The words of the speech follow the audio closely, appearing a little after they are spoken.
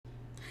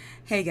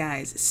Hey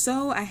guys,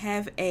 so I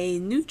have a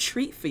new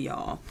treat for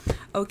y'all.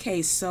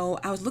 Okay, so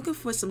I was looking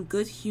for some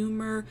good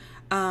humor.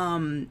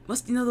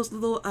 What's those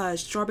little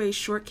strawberry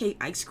shortcake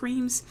ice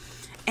creams?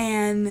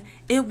 And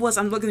it was,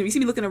 you see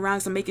me looking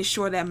around, so I'm making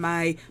sure that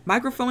my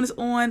microphone is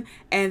on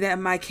and that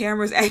my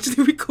camera is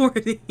actually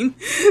recording.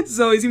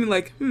 So you see me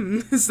like,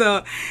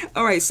 So,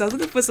 alright, so I was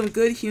looking for some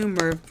good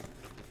humor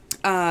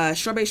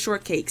strawberry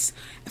shortcakes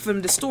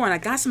from the store, and I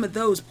got some of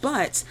those,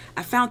 but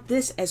I found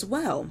this as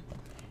well.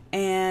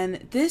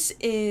 And this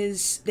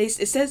is,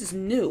 it says it's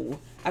new.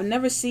 I've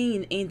never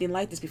seen anything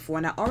like this before,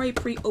 and I already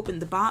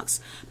pre-opened the box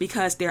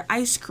because they're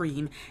ice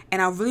cream,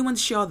 and I really wanted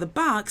to show the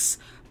box,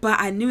 but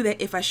I knew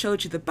that if I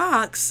showed you the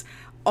box,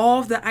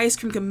 all of the ice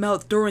cream can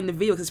melt during the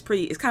video because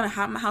it's kind of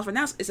hot in my house right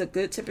now. It's a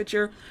good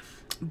temperature,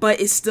 but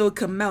it still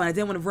can melt, and I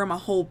didn't want to ruin my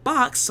whole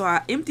box, so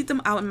I emptied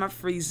them out in my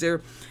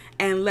freezer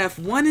and left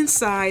one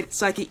inside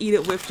so I could eat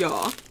it with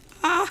y'all.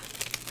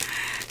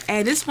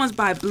 And this one's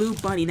by Blue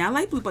Bunny. Now I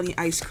like Blue Bunny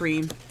ice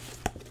cream.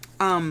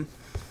 And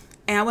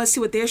I want to see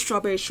what their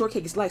strawberry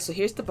shortcake is like. So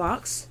here's the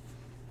box.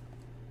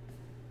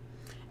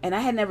 And I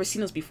had never seen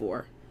those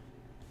before.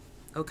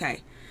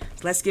 Okay,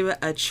 so let's give it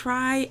a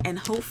try, and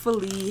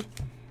hopefully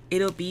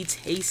it'll be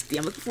tasty.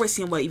 I'm looking forward to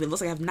seeing what it even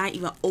looks like. I've not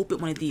even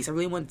opened one of these. I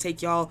really want to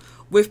take y'all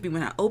with me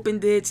when I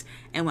opened it,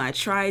 and when I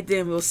tried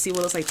them, we'll see what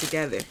it looks like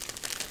together.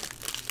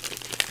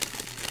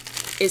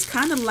 It's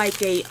kind of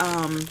like a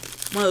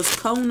one of those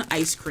cone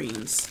ice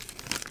creams.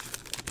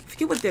 I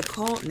forget what they're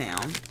called now.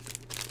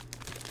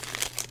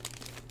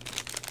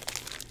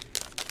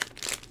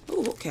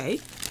 Oh, okay.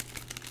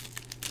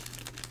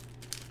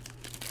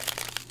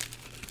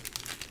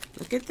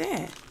 Look at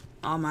that.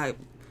 Oh, my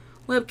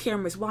web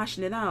camera is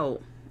washing it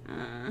out.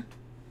 I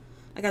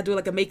gotta do it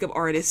like a makeup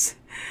artist.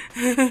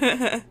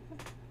 Hopefully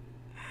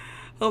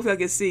I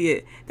can see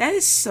it. That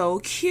is so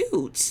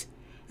cute.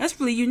 That's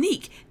really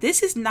unique.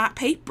 This is not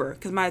paper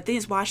because my thing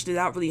is washed it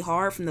out really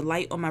hard from the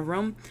light on my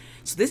room.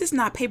 So this is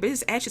not paper.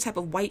 This is actually a type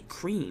of white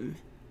cream.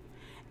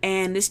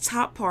 And this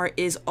top part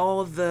is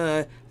all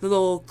the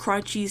little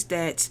crunchies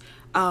that,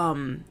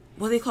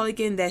 what do they call it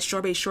again, that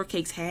strawberry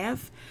shortcakes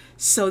have.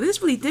 So this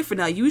is really different.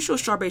 Now, usual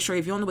strawberry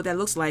shortcake, if you don't know what that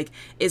looks like,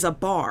 is a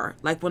bar.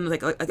 Like one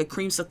like a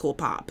creamsicle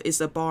pop is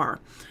a bar.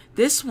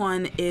 This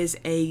one is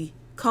a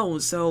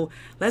cone. So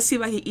let's see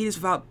if I can eat this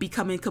without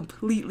becoming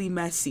completely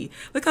messy.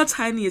 Look how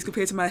tiny it is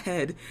compared to my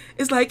head.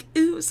 It's like,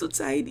 ew, it's so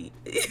tiny.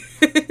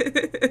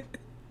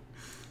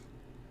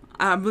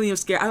 I really am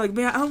scared. I'm like,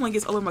 man, I don't want to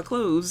get all over my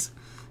clothes.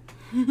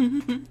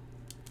 Mm.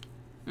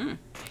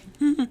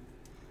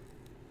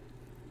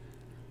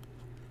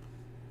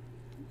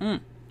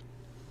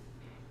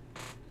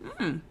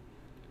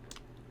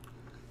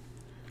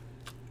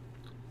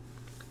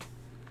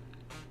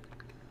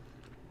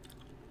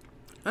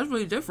 That's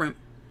really different.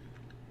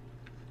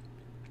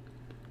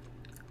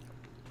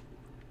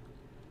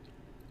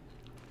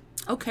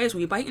 Okay, so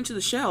when you bite into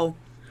the shell,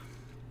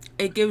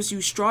 it gives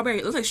you strawberry.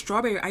 It looks like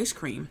strawberry ice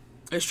cream.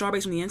 There's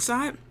strawberries on the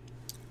inside.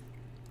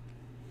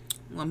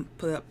 Let me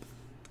put it up.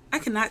 I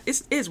cannot.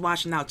 It is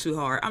washing out too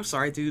hard. I'm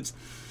sorry, dudes.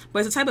 But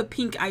it's a type of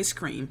pink ice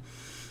cream.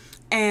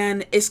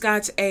 And it's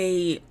got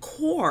a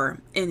core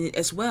in it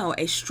as well.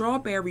 A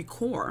strawberry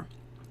core.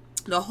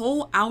 The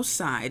whole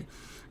outside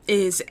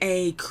is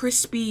a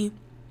crispy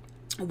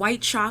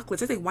white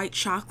chocolate. It's like a white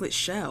chocolate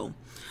shell.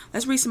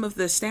 Let's read some of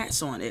the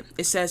stats on it.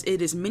 It says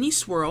it is mini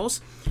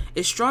swirls.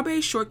 It's strawberry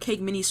shortcake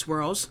mini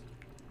swirls.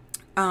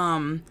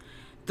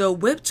 The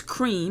whipped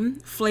cream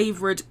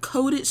flavored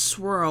coated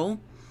swirl.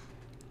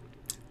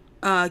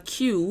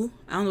 Q,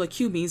 I don't know what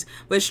Q means,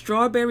 but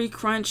strawberry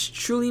crunch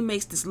truly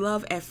makes this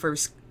love at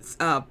first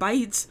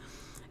bites.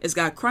 It's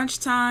got crunch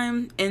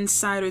time,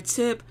 insider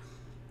tip.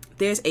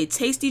 There's a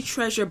tasty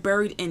treasure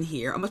buried in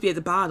here. It must be at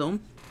the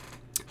bottom.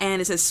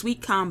 And it says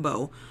sweet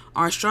combo.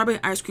 Our strawberry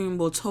ice cream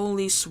will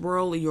totally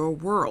swirl your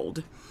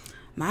world.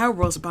 My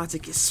world's about to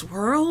get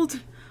swirled?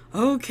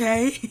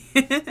 Okay.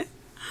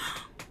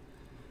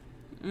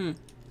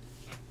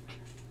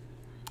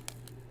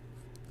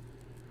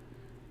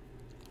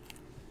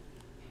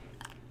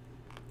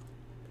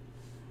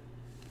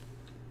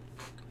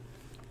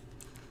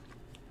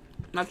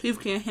 My teeth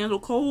can't handle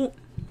cold.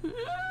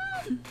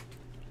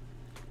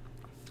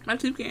 My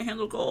teeth can't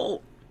handle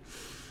cold.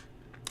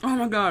 Oh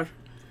my gosh.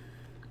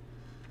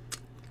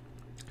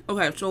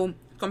 Okay, so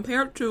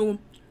compared to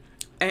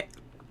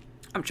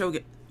I'm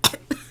choking.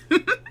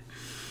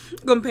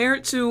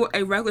 Compared to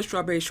a regular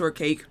strawberry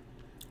shortcake,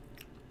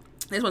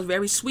 this one's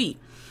very sweet,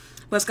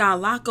 but it's got a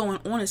lot going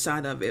on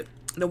inside of it.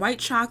 The white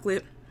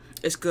chocolate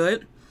is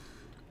good.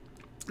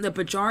 The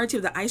majority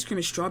of the ice cream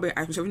is strawberry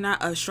ice cream. So if you're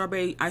not a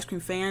strawberry ice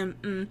cream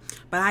fan,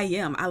 but I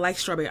am. I like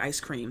strawberry ice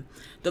cream.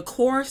 The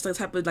core is the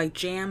type of like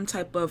jam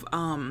type of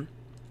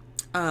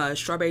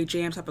strawberry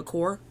jam type of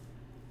core.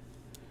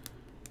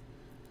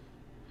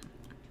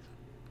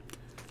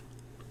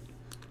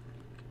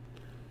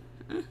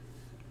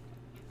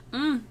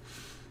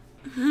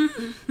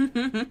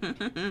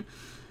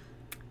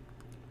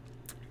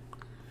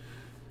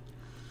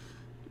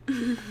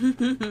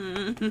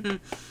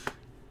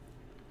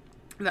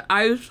 The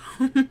ice.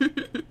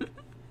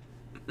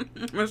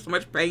 There's so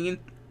much pain.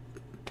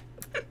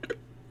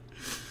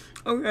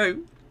 Okay.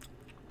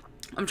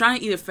 I'm trying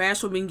to eat it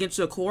fast so we can get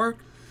to the core.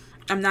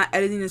 I'm not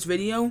editing this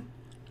video.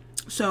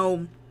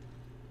 So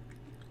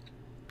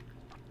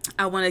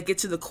I want to get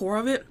to the core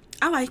of it.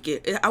 I like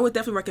it. I would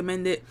definitely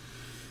recommend it.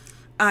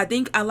 I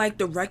think I like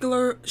the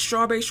regular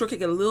strawberry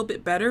shortcake a little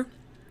bit better.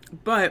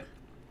 But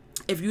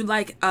if you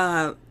like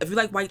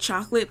white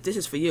chocolate, this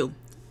is for you.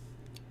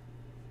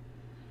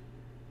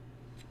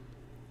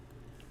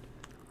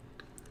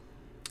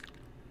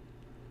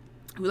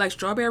 If you like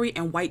strawberry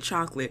and white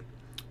chocolate,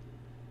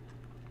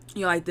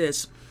 you like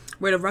this.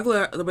 Where the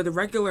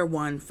regular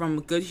one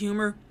from Good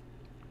Humor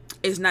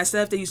is not,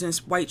 instead of they using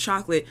white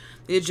chocolate,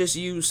 they just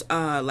use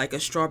like a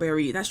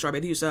strawberry, not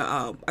strawberry, they use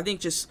I think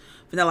just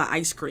vanilla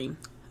ice cream.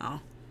 Oh.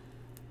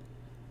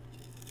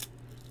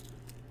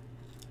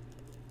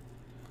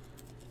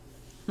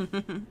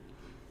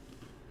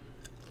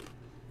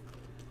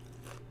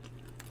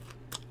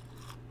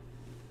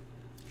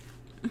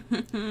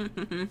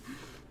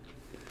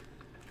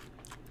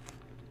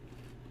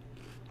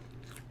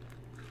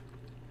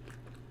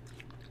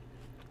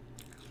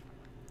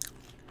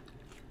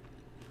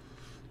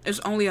 It's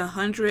only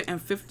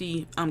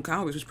 150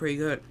 calories, which is pretty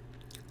good.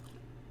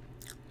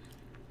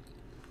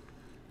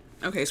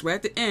 Okay, so we're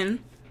at the end.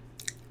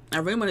 I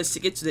really want to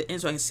get to the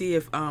end so I can see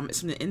if it's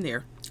something in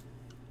there.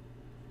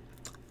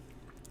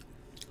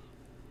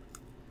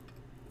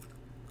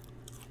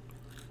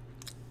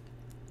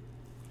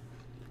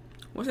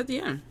 What's at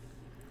the end?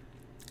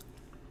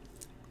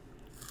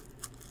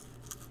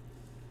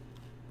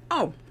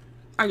 Oh,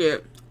 I get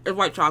it. It's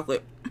white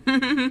chocolate.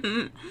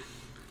 It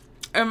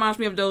reminds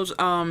me of those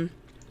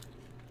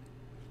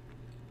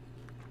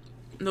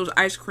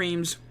ice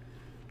creams.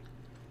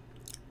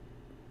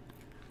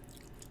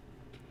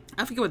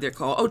 I forget what they're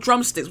called. Oh,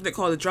 drumsticks. What they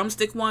call the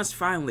drumstick ones.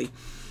 Finally,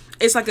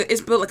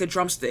 it's built like a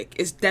drumstick.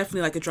 It's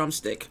definitely like a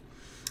drumstick,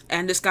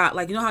 and it's got,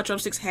 like, you know how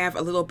drumsticks have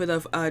a little bit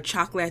of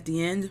chocolate at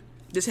the end.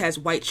 This has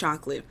white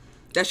chocolate.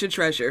 That's your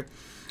treasure.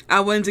 I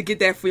wanted to get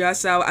that for y'all.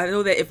 So I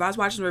know that if I was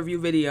watching a review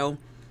video,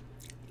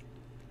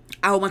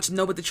 I would want to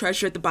know what the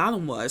treasure at the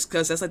bottom was,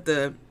 because that's like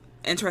the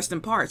interesting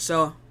part.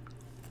 So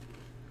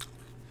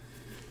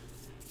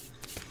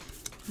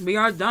we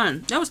are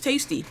done. That was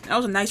tasty. That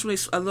was a nice, really,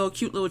 a little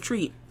cute little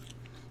treat.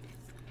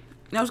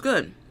 That was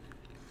good.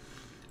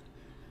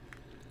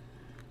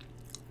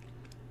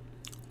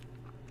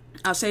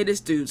 I'll say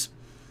this, dudes.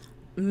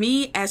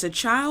 Me as a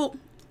child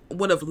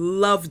would have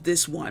loved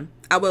this one.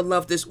 I would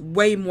love this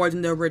way more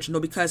than the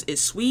original because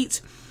it's sweet.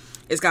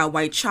 It's got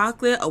white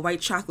chocolate, a white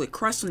chocolate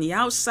crust on the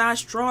outside,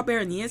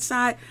 strawberry on the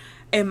inside.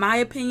 In my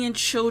opinion,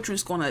 children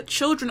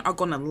are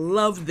gonna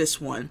love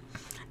this one.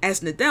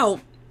 As an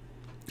adult,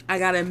 I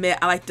gotta admit,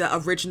 I like the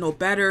original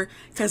better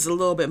because it's a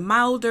little bit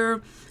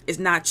milder. It's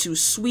not too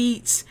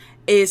sweet.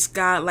 It's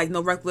got like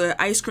no regular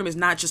ice cream. It's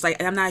not just like,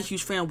 and I'm not a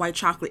huge fan of white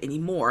chocolate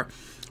anymore.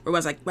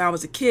 Whereas like when I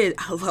was a kid,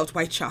 I loved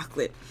white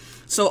chocolate.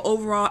 So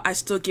overall, I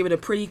still give it a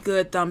pretty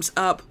good thumbs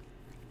up.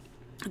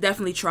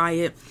 Definitely try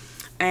it.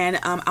 And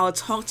I'll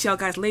talk to y'all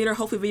guys later.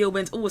 Hopefully the video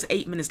went, oh, it's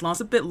 8 minutes long.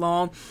 It's a bit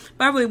long,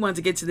 but I really wanted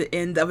to get to the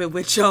end of it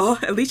with y'all.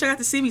 At least y'all got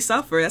to see me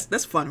suffer.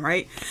 That's fun,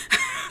 right?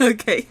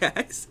 Okay,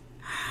 guys.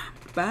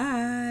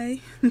 Bye.